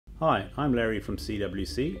Hi, I'm Larry from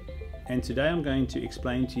CWC, and today I'm going to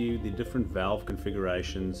explain to you the different valve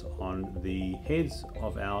configurations on the heads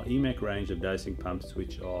of our emec range of dosing pumps,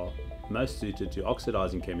 which are most suited to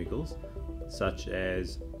oxidizing chemicals such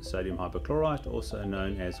as sodium hypochlorite, also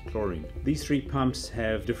known as chlorine. These three pumps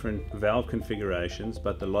have different valve configurations,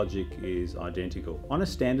 but the logic is identical. On a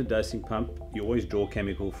standard dosing pump, you always draw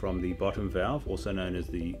chemical from the bottom valve, also known as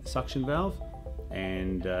the suction valve,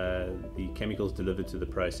 and the chemicals delivered to the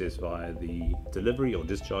process via the delivery or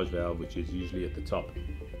discharge valve, which is usually at the top.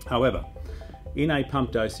 However, in a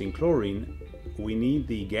pump dosing chlorine, we need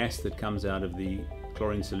the gas that comes out of the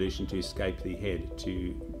chlorine solution to escape the head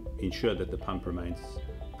to ensure that the pump remains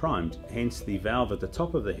primed. Hence, the valve at the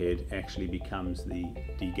top of the head actually becomes the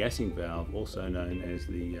degassing valve, also known as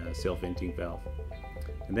the self-venting valve.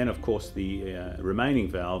 And then of course the remaining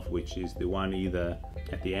valve, which is the one either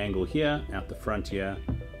at the angle here, out the front here,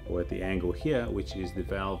 or at the angle here, which is the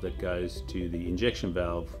valve that goes to the injection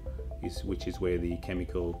valve, which is where the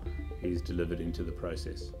chemical is delivered into the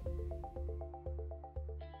process.